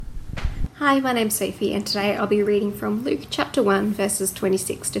Hi, my name's Sophie, and today I'll be reading from Luke chapter 1, verses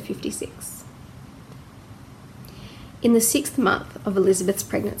 26 to 56. In the 6th month of Elizabeth's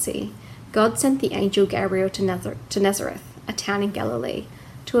pregnancy, God sent the angel Gabriel to Nazareth, a town in Galilee,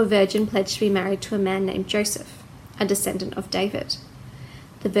 to a virgin pledged to be married to a man named Joseph, a descendant of David.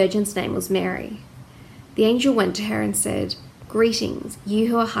 The virgin's name was Mary. The angel went to her and said, "Greetings, you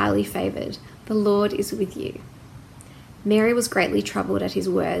who are highly favoured, the Lord is with you." Mary was greatly troubled at his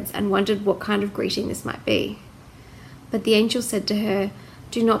words and wondered what kind of greeting this might be. But the angel said to her,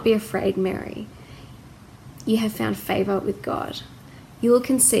 "Do not be afraid, Mary. You have found favour with God. You will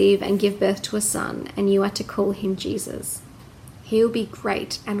conceive and give birth to a son, and you are to call him Jesus. He will be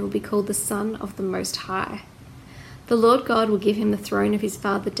great and will be called the Son of the Most High. The Lord God will give him the throne of his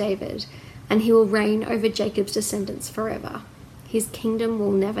father David, and he will reign over Jacob's descendants forever. His kingdom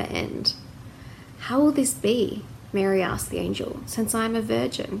will never end." "How will this be?" Mary asked the angel, "since I am a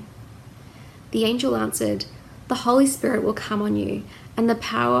virgin?" The angel answered, "The Holy Spirit will come on you, and the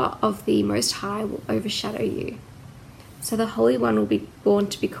power of the Most High will overshadow you. So the Holy One will be born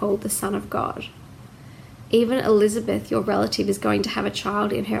to be called the Son of God. Even Elizabeth, your relative, is going to have a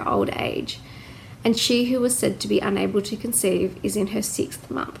child in her old age, and she who was said to be unable to conceive is in her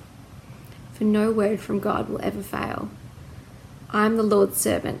 6th month. For no word from God will ever fail." "I am the Lord's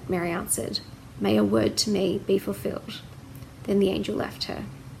servant," Mary answered. "May your word to me be fulfilled." Then the angel left her.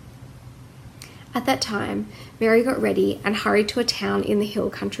 At that time, Mary got ready and hurried to a town in the hill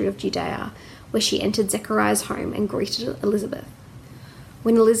country of Judea, where she entered Zechariah's home and greeted Elizabeth.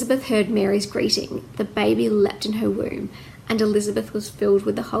 When Elizabeth heard Mary's greeting, the baby leapt in her womb, and Elizabeth was filled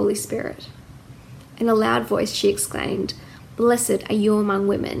with the Holy Spirit. In a loud voice she exclaimed, "Blessed are you among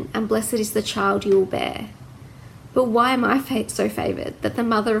women, and blessed is the child you will bear. But why am I so favoured that the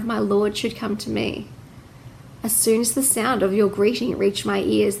mother of my Lord should come to me? As soon as the sound of your greeting reached my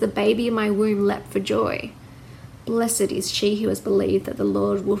ears, the baby in my womb leapt for joy. Blessed is she who has believed that the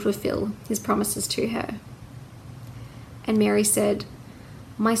Lord will fulfill his promises to her." And Mary said,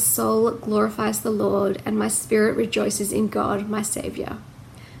 "My soul glorifies the Lord, and my spirit rejoices in God my Saviour,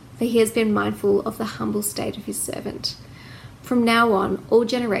 for he has been mindful of the humble state of his servant. From now on, all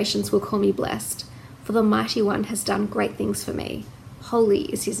generations will call me blessed, for the Mighty One has done great things for me. Holy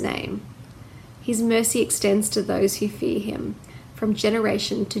is his name. His mercy extends to those who fear him, from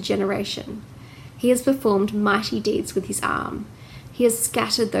generation to generation. He has performed mighty deeds with his arm. He has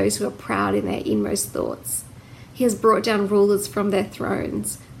scattered those who are proud in their inmost thoughts. He has brought down rulers from their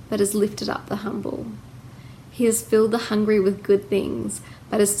thrones, but has lifted up the humble. He has filled the hungry with good things,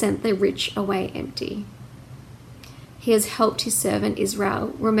 but has sent the rich away empty. He has helped his servant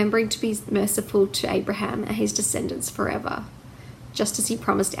Israel, remembering to be merciful to Abraham and his descendants forever, just as he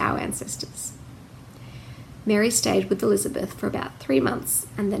promised our ancestors." Mary stayed with Elizabeth for about 3 months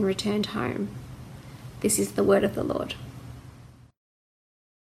and then returned home. This is the word of the Lord.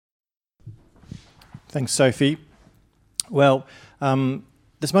 Thanks, Sophie. Well,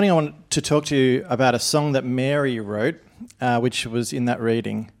 this morning I want to talk to you about a song that Mary wrote, which was in that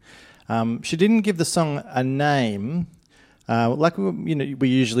reading. She didn't give the song a name, like we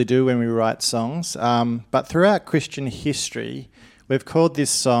usually do when we write songs, but throughout Christian history, we've called this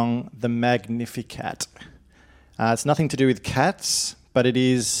song the Magnificat. It's nothing to do with cats, but it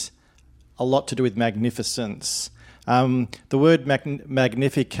is a lot to do with magnificence. The word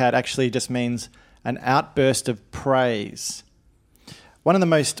Magnificat actually just means an outburst of praise. One of the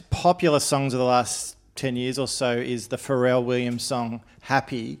most popular songs of the last 10 years or so is the Pharrell Williams song,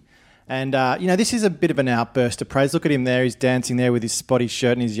 Happy. And, this is a bit of an outburst of praise. Look at him there. He's dancing there with his spotty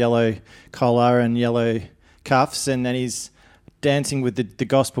shirt and his yellow collar and yellow cuffs, and then he's dancing with the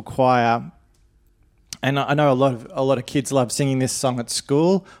gospel choir. And I know a lot of kids love singing this song at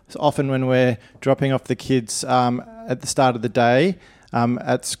school. So often when we're dropping off the kids at the start of the day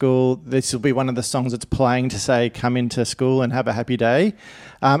at school, this will be one of the songs that's playing to say, "Come into school and have a happy day."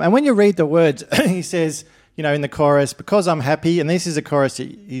 And when you read the words, he says, in the chorus, "Because I'm happy," and this is a chorus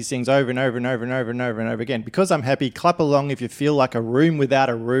he sings over and over and over and over and over and over again. "Because I'm happy, clap along if you feel like a room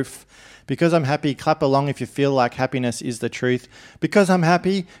without a roof. Because I'm happy, clap along if you feel like happiness is the truth. Because I'm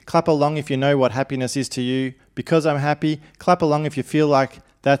happy, clap along if you know what happiness is to you. Because I'm happy, clap along if you feel like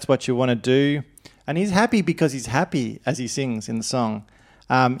that's what you want to do." And he's happy because he's happy as he sings in the song.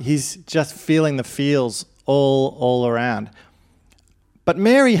 He's just feeling the feels all around. But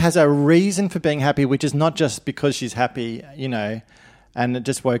Mary has a reason for being happy, which is not just because she's happy, and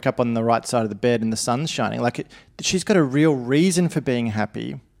just woke up on the right side of the bed and the sun's shining. She's got a real reason for being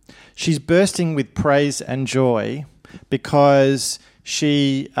happy. She's bursting with praise and joy because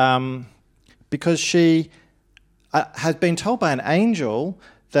she has been told by an angel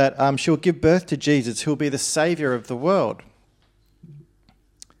that she'll give birth to Jesus, who'll be the saviour of the world.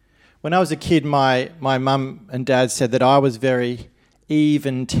 When I was a kid, my mum and dad said that I was very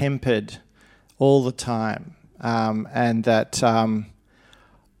even-tempered all the time, and that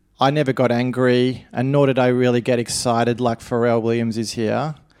I never got angry, and nor did I really get excited like Pharrell Williams is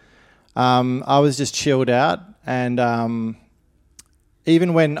here. I was just chilled out, and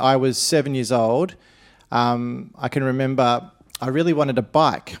even when I was 7 years old, I can remember I really wanted a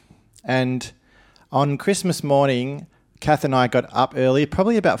bike. And on Christmas morning, Kath and I got up early,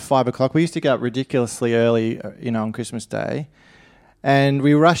 probably about 5 o'clock. We used to get up ridiculously early, on Christmas Day. And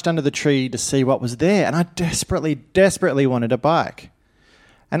we rushed under the tree to see what was there. And I desperately wanted a bike.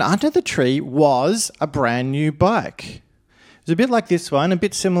 And under the tree was a brand new bike. It was a bit like this one, a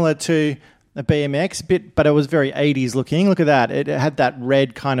bit similar to a BMX, but it was very 80s looking. Look at that. It had that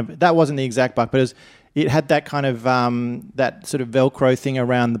red kind of... That wasn't the exact bike, but it had that kind of... that sort of Velcro thing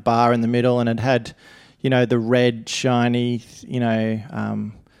around the bar in the middle, and it had... the red, shiny,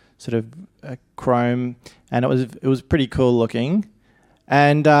 sort of chrome, and it was pretty cool looking.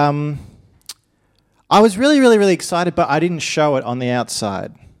 And I was really, really, really excited, but I didn't show it on the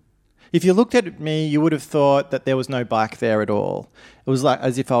outside. If you looked at me, you would have thought that there was no bike there at all. It was like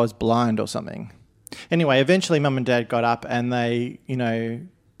as if I was blind or something. Anyway, eventually Mum and Dad got up and they,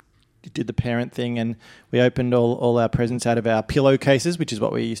 did the parent thing, and we opened all our presents out of our pillowcases, which is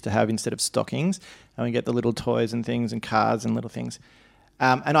what we used to have instead of stockings, and we get the little toys and things and cards and little things.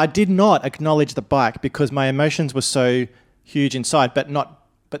 And I did not acknowledge the bike because my emotions were so huge inside, but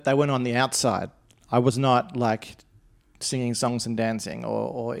they weren't on the outside. I was not like singing songs and dancing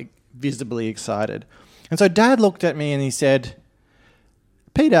or visibly excited. And so Dad looked at me and he said,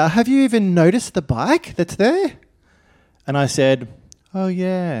 "Peter, have you even noticed the bike that's there?" And I said, "Oh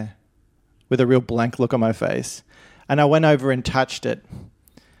yeah," with a real blank look on my face. And I went over and touched it.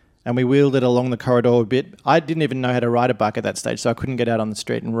 And we wheeled it along the corridor a bit. I didn't even know how to ride a bike at that stage, so I couldn't get out on the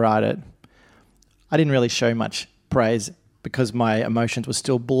street and ride it. I didn't really show much praise because my emotions were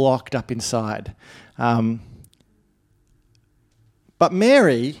still blocked up inside. But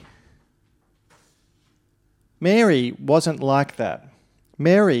Mary wasn't like that.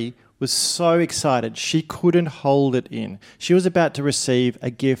 Mary was so excited she couldn't hold it in. She was about to receive a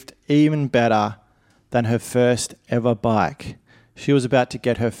gift even better than her first ever bike. She was about to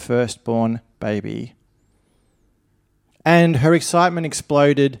get her firstborn baby. And her excitement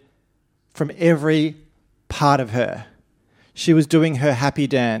exploded from every part of her. She was doing her happy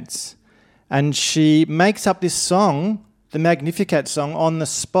dance. And she makes up this song, the Magnificat song, on the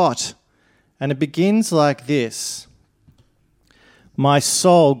spot. And it begins like this. "My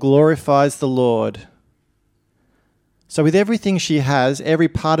soul glorifies the Lord." So with everything she has, every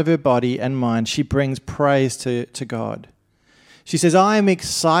part of her body and mind, she brings praise to God. She says, "I am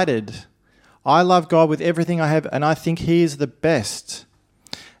excited. I love God with everything I have, and I think He is the best."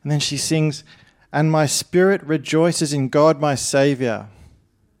 And then she sings, "And my spirit rejoices in God my Saviour."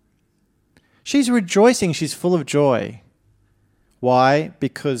 She's rejoicing. She's full of joy. Why?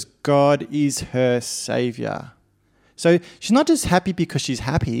 Because God is her Saviour. So she's not just happy because she's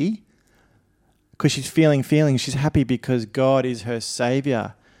happy, because she's feeling feelings. She's happy because God is her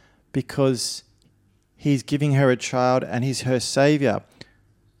Saviour, because He's giving her a child and He's her Saviour.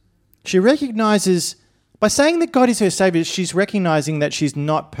 She recognises, by saying that God is her Saviour, she's recognising that she's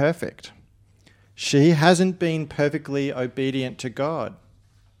not perfect. She hasn't been perfectly obedient to God,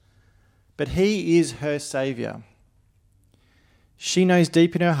 but He is her Saviour. She knows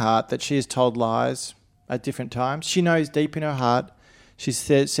deep in her heart that she has told lies at different times. She knows deep in her heart she's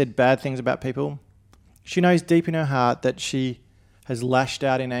said bad things about people. She knows deep in her heart that she has lashed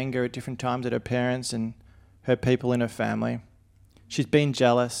out in anger at different times at her parents and her people in her family. She's been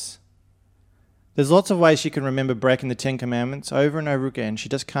jealous. There's lots of ways she can remember breaking the 10 Commandments over and over again. She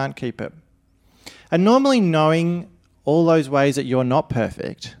just can't keep it. And normally knowing all those ways that you're not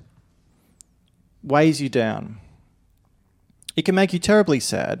perfect weighs you down. It can make you terribly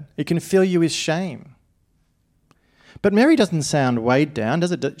sad. It can fill you with shame. But Mary doesn't sound weighed down,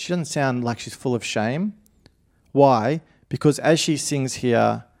 does it? She doesn't sound like she's full of shame. Why? Because as she sings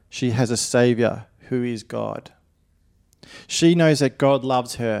here, she has a Saviour who is God. She knows that God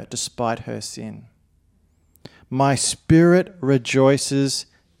loves her despite her sin. "My spirit rejoices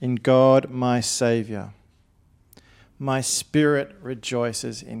in God my Saviour." "My spirit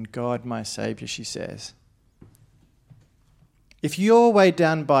rejoices in God my Saviour," she says. If you're weighed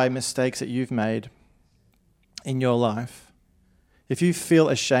down by mistakes that you've made in your life, if you feel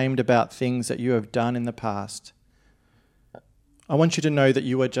ashamed about things that you have done in the past, I want you to know that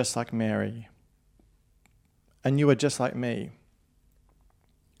you are just like Mary, and you are just like me.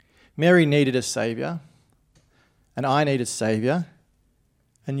 Mary needed a saviour, and I need a saviour,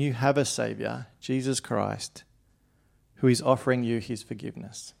 and you have a saviour, Jesus Christ, who is offering you his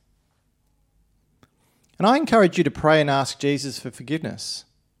forgiveness. And I encourage you to pray and ask Jesus for forgiveness.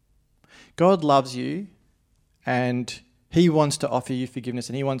 God loves you, and he wants to offer you forgiveness,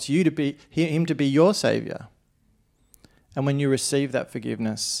 and he wants you to be him to be your saviour. And when you receive that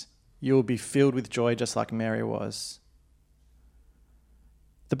forgiveness, you will be filled with joy just like Mary was.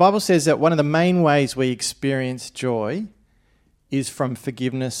 The Bible says that one of the main ways we experience joy is from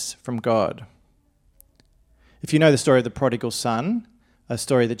forgiveness from God. If you know the story of the prodigal son, a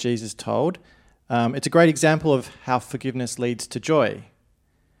story that Jesus told, it's a great example of how forgiveness leads to joy.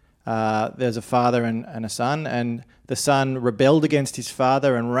 There's a father and a son, and the son rebelled against his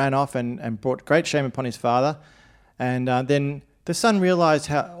father and ran off and brought great shame upon his father. And then the son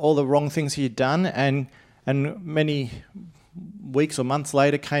realised all the wrong things he had done, and many weeks or months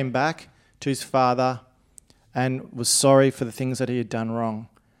later came back to his father and was sorry for the things that he had done wrong.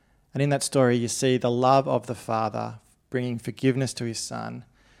 And in that story, you see the love of the father bringing forgiveness to his son.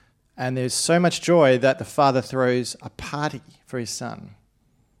 And there's so much joy that the father throws a party for his son.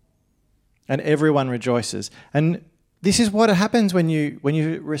 And everyone rejoices. And this is what happens when you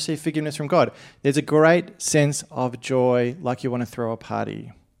receive forgiveness from God. There's a great sense of joy, like you want to throw a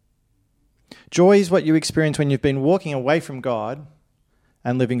party. Joy is what you experience when you've been walking away from God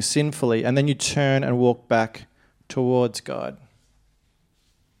and living sinfully, and then you turn and walk back towards God.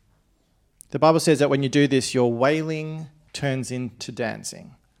 The Bible says that when you do this, your wailing turns into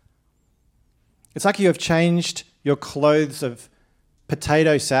dancing. It's like you have changed your clothes of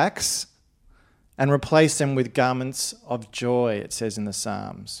potato sacks and replaced them with garments of joy, it says in the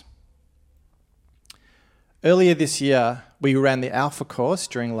Psalms. Earlier this year, we ran the Alpha course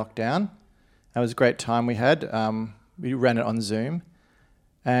during lockdown. That was a great time we had. We ran it on Zoom.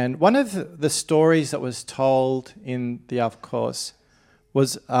 And one of the stories that was told in the Alpha course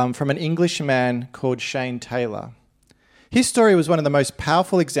was from an Englishman called Shane Taylor. His story was one of the most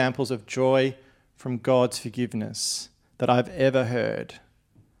powerful examples of joy from God's forgiveness that I've ever heard.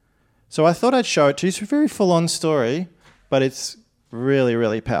 So I thought I'd show it to you. It's a very full-on story, but it's really,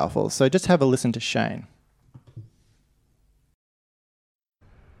 really powerful. So just have a listen to Shane.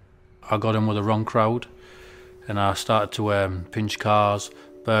 I got in with the wrong crowd, and I started to pinch cars,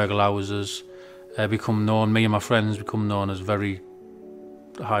 burgle houses, me and my friends become known as very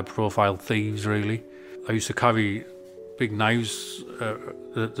high-profile thieves, really. I used to carry big knives,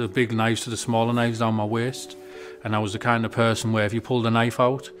 the big knives to the smaller knives down my waist, and I was the kind of person where if you pulled a knife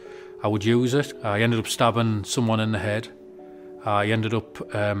out, I would use it. I ended up stabbing someone in the head. I ended up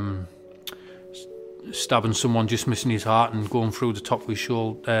stabbing someone, just missing his heart and going through the top of his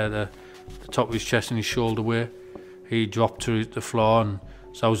shoulder, the top of his chest and his shoulder where he dropped to the floor, and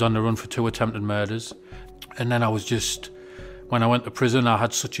so I was on the run for 2 attempted murders. And then when I went to prison, I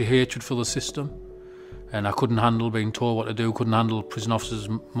had such a hatred for the system, and I couldn't handle being told what to do, couldn't handle prison officers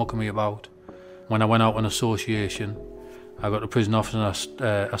mucking me about. When I went out on association, I got to prison officer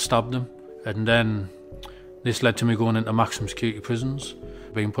and I stabbed him, and then this led to me going into maximum security prisons,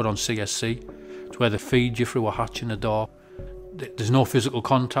 being put on CSC. It's where they feed you through a hatch in the door. There's no physical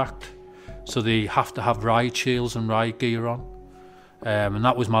contact, so they have to have riot shields and riot gear on. And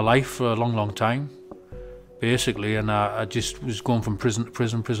that was my life for a long, long time, basically. And I just was going from prison to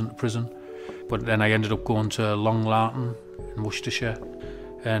prison, prison to prison. But then I ended up going to Long Lartin in Worcestershire.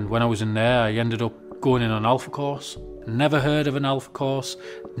 And when I was in there, I ended up going in an Alpha course. Never heard of an Alpha course,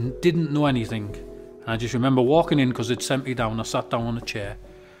 didn't know anything. And I just remember walking in because it sent me down. I sat down on a chair.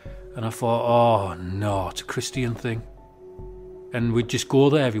 And I thought, oh no, it's a Christian thing. And we'd just go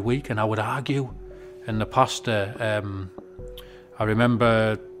there every week and I would argue. And the pastor, I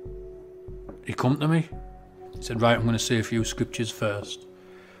remember he come to me. He said, right, I'm going to say a few scriptures first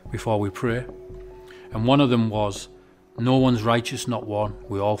before we pray. And one of them was, no one's righteous, not one.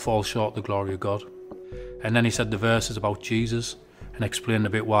 We all fall short of the glory of God. And then he said the verses about Jesus and explained a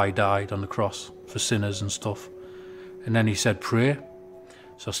bit why he died on the cross for sinners and stuff. And then he said, pray.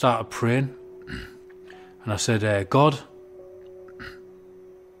 So I started praying, and I said, God,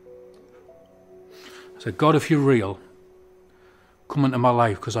 if you're real, come into my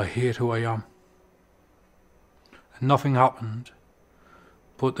life because I hate who I am. And nothing happened.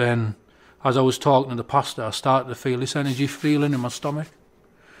 But then, as I was talking to the pastor, I started to feel this energy feeling in my stomach.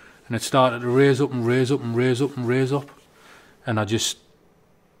 And it started to raise up and raise up and raise up and raise up. And I just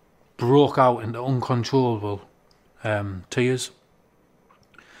broke out into uncontrollable tears.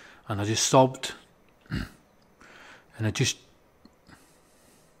 And I just sobbed, and it just,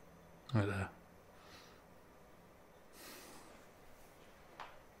 right there.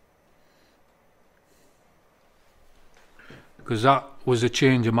 because that was a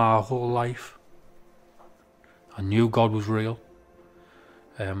change in my whole life. I knew God was real,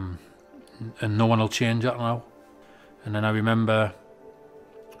 and no one will change that now. And then I remember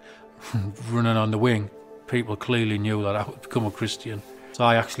running on the wing. People clearly knew that I would become a Christian. So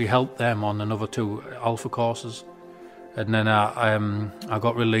I actually helped them on another 2 Alpha courses. And then I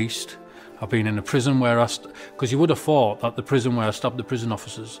got released. I've been in a prison where because you would have thought that the prison where I stabbed the prison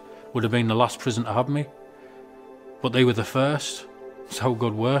officers would have been the last prison to have me. But they were the first. That's how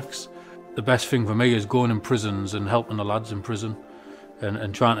God works. The best thing for me is going in prisons and helping the lads in prison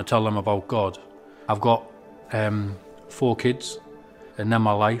and trying to tell them about God. I've got 4 kids and then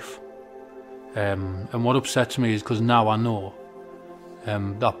my life. And what upsets me is because now I know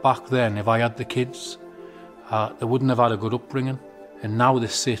that back then, if I had the kids, they wouldn't have had a good upbringing. And now they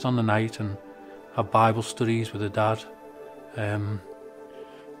sit on the night and have Bible studies with their dad. Have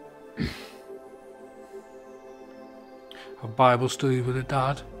Bible studies with their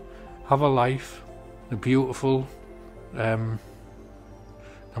dad. Have a life. They're beautiful. And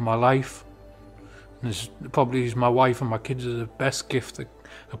my life, and probably my wife and my kids are the best gift that,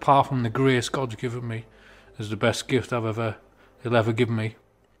 apart from the grace God's given me, is the best gift He'll ever give me.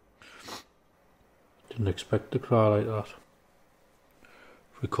 Didn't expect to cry like that.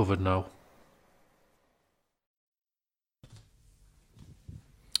 Recovered now.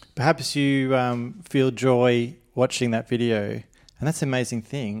 Perhaps you feel joy watching that video, and that's the amazing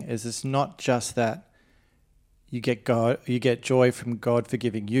thing. Is it's not just that you get joy from God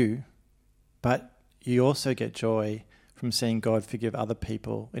forgiving you, but you also get joy from seeing God forgive other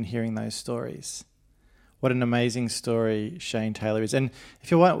people and hearing those stories. What an amazing story Shane Taylor is. And if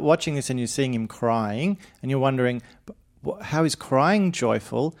you're watching this and you're seeing him crying and you're wondering, how is crying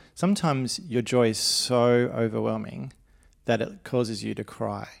joyful? Sometimes your joy is so overwhelming that it causes you to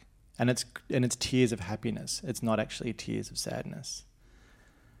cry. And it's tears of happiness. It's not actually tears of sadness.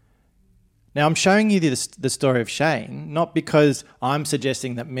 Now, I'm showing you the story of Shane, not because I'm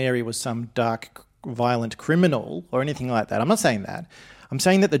suggesting that Mary was some dark, violent criminal or anything like that. I'm not saying that. I'm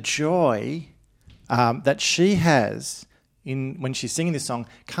saying that the joy that she has when she's singing this song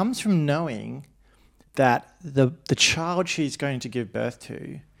comes from knowing that the child she's going to give birth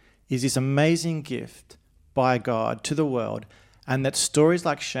to is this amazing gift by God to the world, and that stories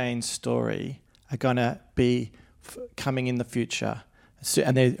like Shane's story are going to be coming in the future,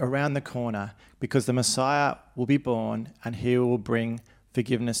 and they're around the corner, because the Messiah will be born and he will bring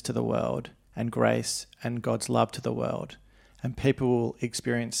forgiveness to the world and grace and God's love to the world, and people will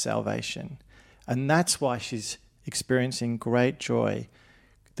experience salvation. And that's why she's experiencing great joy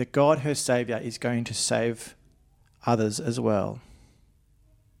that God, her Saviour, is going to save others as well.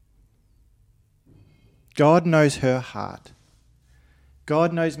 God knows her heart.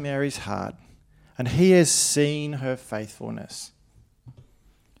 God knows Mary's heart, and he has seen her faithfulness.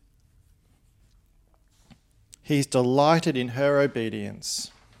 He's delighted in her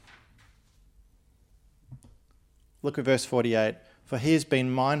obedience. Look at verse 48. For he has been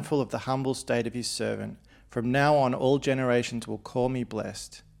mindful of the humble state of his servant. From now on, all generations will call me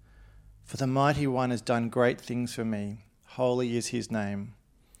blessed. For the Mighty One has done great things for me. Holy is his name.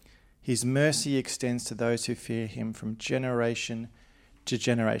 His mercy extends to those who fear him from generation to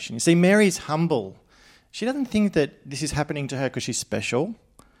generation. You see, Mary's humble. She doesn't think that this is happening to her because she's special.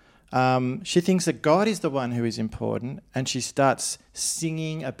 She thinks that God is the one who is important, and she starts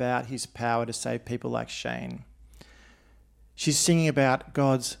singing about his power to save people like Shane. She's singing about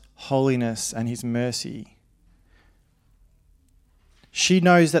God's holiness and his mercy. She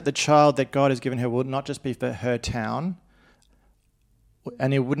knows that the child that God has given her will not just be for her town,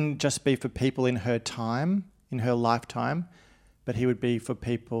 and it wouldn't just be for people in her time, in her lifetime, but he would be for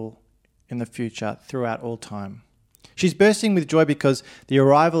people in the future throughout all time. She's bursting with joy because the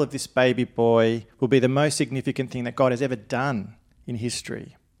arrival of this baby boy will be the most significant thing that God has ever done in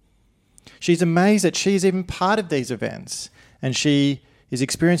history. She's amazed that she's even part of these events, and she is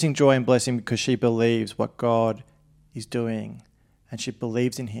experiencing joy and blessing because she believes what God is doing, and she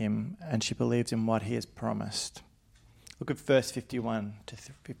believes in him, and she believes in what he has promised. Look at verse 51 to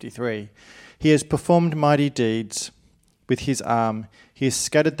 53. He has performed mighty deeds with his arm. He has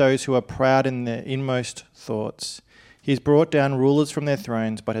scattered those who are proud in their inmost thoughts. He has brought down rulers from their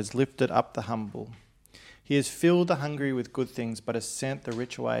thrones, but has lifted up the humble. He has filled the hungry with good things, but has sent the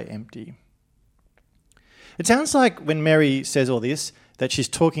rich away empty. It sounds like when Mary says all this, that she's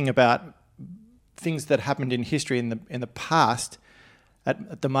talking about things that happened in history in the past,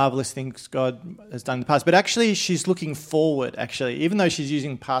 at the marvellous things God has done in the past. But actually, she's looking forward, even though she's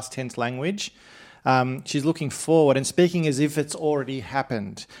using past tense language. She's looking forward and speaking as if it's already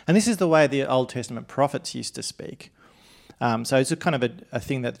happened. And this is the way the Old Testament prophets used to speak. So it's a kind of a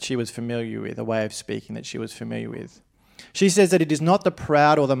thing that she was familiar with, a way of speaking that she was familiar with. She says that it is not the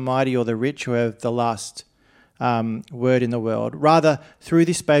proud or the mighty or the rich who have the last word in the world. Rather, through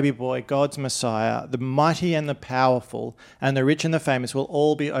this baby boy, God's Messiah, the mighty and the powerful and the rich and the famous will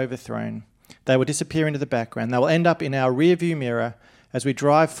all be overthrown. They will disappear into the background. They will end up in our rearview mirror as we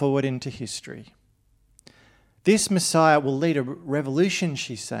drive forward into history. This Messiah will lead a revolution,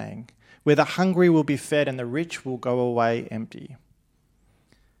 she's saying, where the hungry will be fed and the rich will go away empty.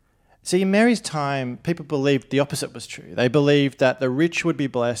 See, in Mary's time, people believed the opposite was true. They believed that the rich would be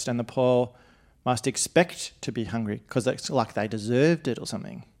blessed and the poor must expect to be hungry because it's like they deserved it or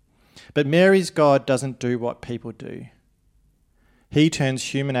something. But Mary's God doesn't do what people do. He turns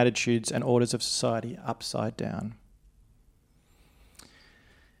human attitudes and orders of society upside down.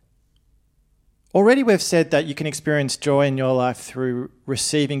 Already we've said that you can experience joy in your life through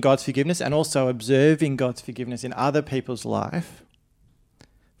receiving God's forgiveness and also observing God's forgiveness in other people's life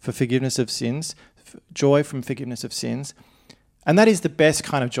for forgiveness of sins, joy from forgiveness of sins. And that is the best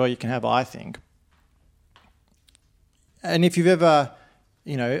kind of joy you can have, I think. And if you've ever,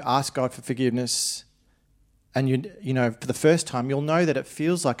 asked God for forgiveness and for the first time, you'll know that it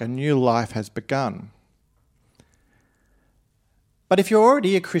feels like a new life has begun. But if you're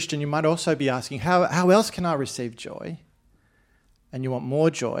already a Christian, you might also be asking, how else can I receive joy? And you want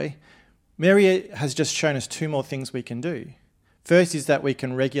more joy. Mary has just shown us two more things we can do. First is that we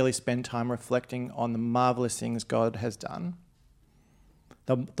can regularly spend time reflecting on the marvellous things God has done,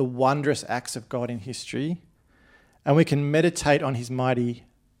 the wondrous acts of God in history, and we can meditate on his mighty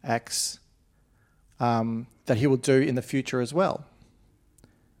acts that he will do in the future as well.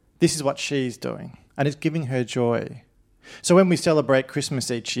 This is what she's doing, and it's giving her joy. So when we celebrate Christmas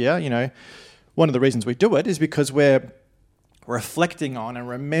each year, one of the reasons we do it is because we're reflecting on and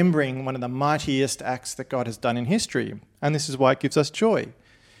remembering one of the mightiest acts that God has done in history. And this is why it gives us joy.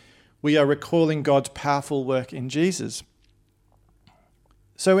 We are recalling God's powerful work in Jesus.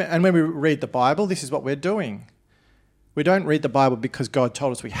 And when we read the Bible, this is what we're doing. We don't read the Bible because God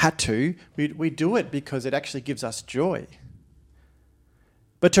told us we had to. We do it because it actually gives us joy.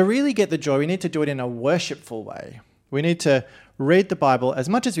 But to really get the joy, we need to do it in a worshipful way. We need to read the Bible as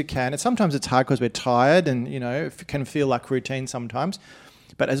much as we can. And sometimes it's hard because we're tired and, it can feel like routine sometimes.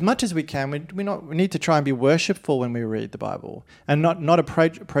 But as much as we can, we need to try and be worshipful when we read the Bible and not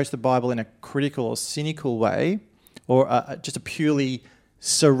approach the Bible in a critical or cynical way or just a purely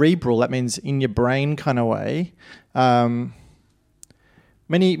cerebral, that means in your brain kind of way.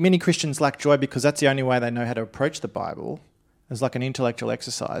 Many Christians lack joy because that's the only way they know how to approach the Bible, as like an intellectual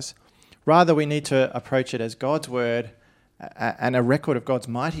exercise. Rather, we need to approach it as God's word and a record of God's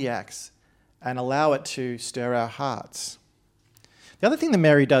mighty acts and allow it to stir our hearts. The other thing that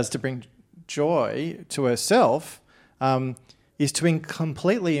Mary does to bring joy to herself is to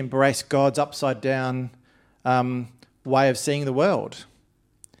completely embrace God's upside-down way of seeing the world.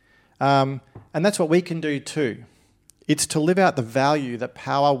 And that's what we can do too. It's to live out the value that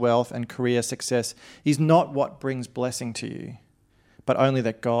power, wealth, and career success is not what brings blessing to you, but only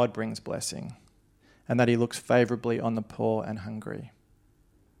that God brings blessing and that he looks favourably on the poor and hungry.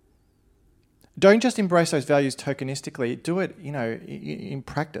 Don't just embrace those values tokenistically. Do it, in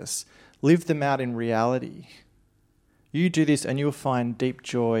practice. Live them out in reality. You do this and you'll find deep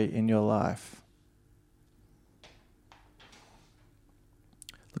joy in your life.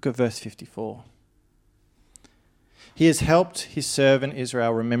 Look at verse 54. He has helped his servant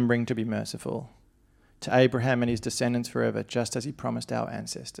Israel, remembering to be merciful to Abraham and his descendants forever, just as he promised our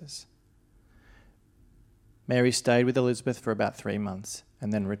ancestors. Mary stayed with Elizabeth for about 3 months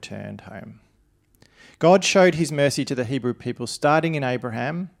and then returned home. God showed his mercy to the Hebrew people starting in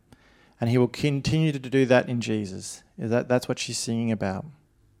Abraham, and he will continue to do that in Jesus. That's what she's singing about.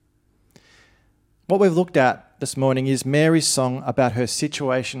 What we've looked at this morning is Mary's song about her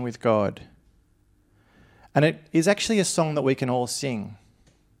situation with God. And it is actually a song that we can all sing.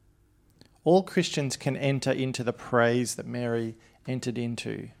 All Christians can enter into the praise that Mary entered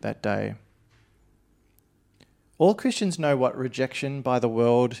into that day. All Christians know what rejection by the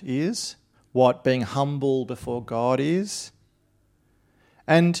world is, what being humble before God is.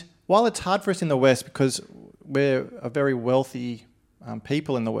 And while it's hard for us in the West because we're a very wealthy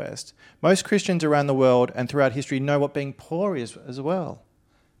people in the West, most Christians around the world and throughout history know what being poor is as well.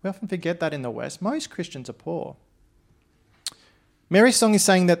 We often forget that in the West. Most Christians are poor. Mary's song is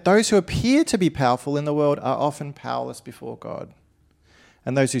saying that those who appear to be powerful in the world are often powerless before God.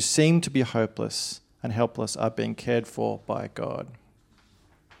 And those who seem to be hopeless and helpless are being cared for by God.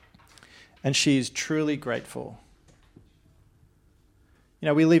 And she is truly grateful.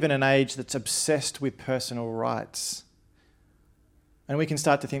 We live in an age that's obsessed with personal rights. And we can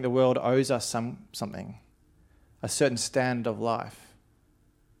start to think the world owes us something, a certain standard of life.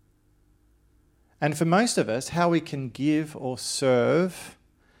 And for most of us, how we can give or serve,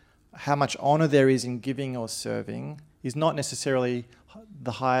 how much honour there is in giving or serving, is not necessarily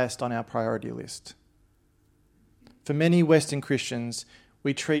the highest on our priority list. For many Western Christians,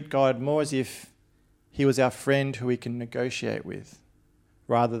 we treat God more as if he was our friend who we can negotiate with,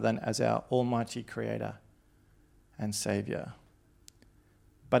 rather than as our almighty creator and saviour.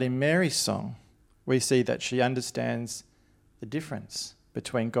 But in Mary's song, we see that she understands the difference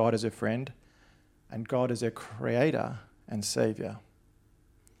between God as her friend and God as her creator and saviour.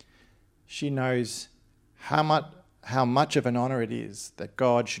 She knows how much of an honour it is that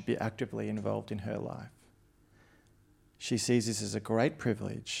God should be actively involved in her life. She sees this as a great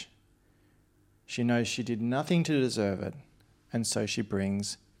privilege. She knows she did nothing to deserve it, and so she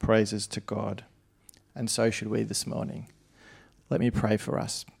brings praises to God. And so should we this morning. Let me pray for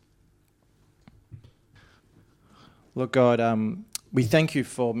us. Lord God, we thank you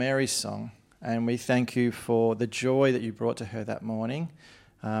for Mary's song, and we thank you for the joy that you brought to her that morning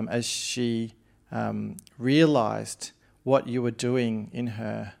as she realised what you were doing in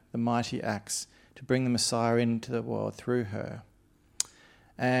her, the mighty acts to bring the Messiah into the world through her.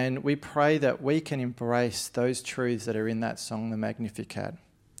 And we pray that we can embrace those truths that are in that song, the Magnificat,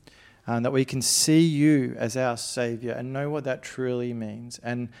 that we can see you as our Saviour and know what that truly means,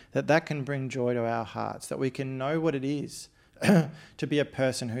 and that can bring joy to our hearts, that we can know what it is to be a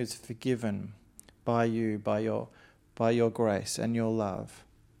person who's forgiven by you, by your grace and your love.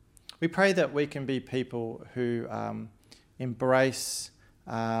 We pray that we can be people who embrace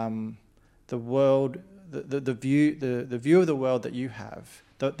the world, the view of the world that you have,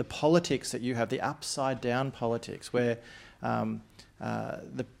 the politics that you have, the upside down politics, where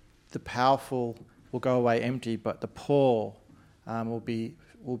the powerful will go away empty, but the poor will be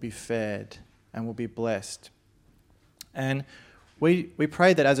fed and will be blessed. And we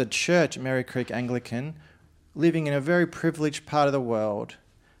pray that as a church at Merri Creek Anglican, living in a very privileged part of the world,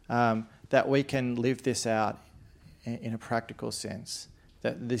 that we can live this out in a practical sense.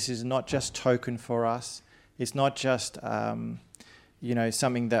 That this is not just token for us. It's not just something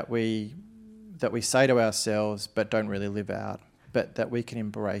that we say to ourselves but don't really live out, but that we can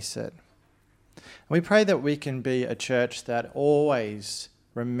embrace it. And we pray that we can be a church that always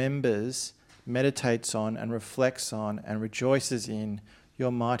remembers, meditates on and reflects on and rejoices in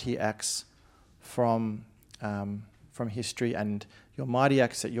your mighty acts from history, and your mighty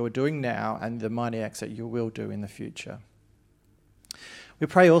acts that you're doing now and the mighty acts that you will do in the future. We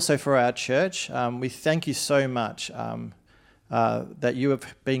pray also for our church. We thank you so much that you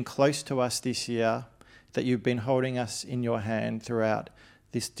have been close to us this year, that you've been holding us in your hand throughout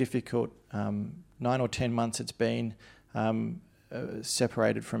this difficult 9 or 10 months it's been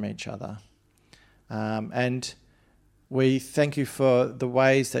separated from each other. And we thank you for the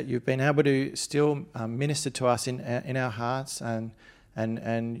ways that you've been able to still minister to us in our hearts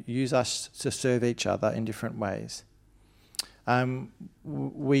and use us to serve each other in different ways.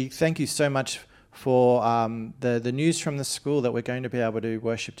 We thank you so much for the news from the school that we're going to be able to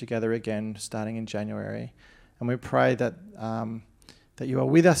worship together again starting in January. And we pray that that you are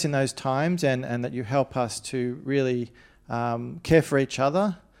with us in those times and that you help us to really care for each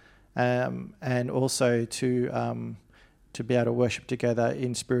other and also to be able to worship together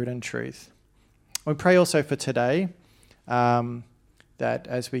in spirit and truth. We pray also for today that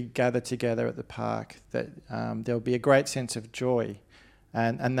as we gather together at the park, that there will be a great sense of joy,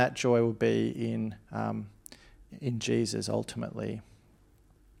 and that joy will be in Jesus ultimately.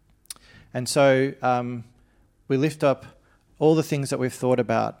 And so we lift up all the things that we've thought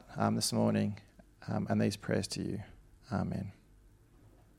about this morning and these prayers to you. Amen.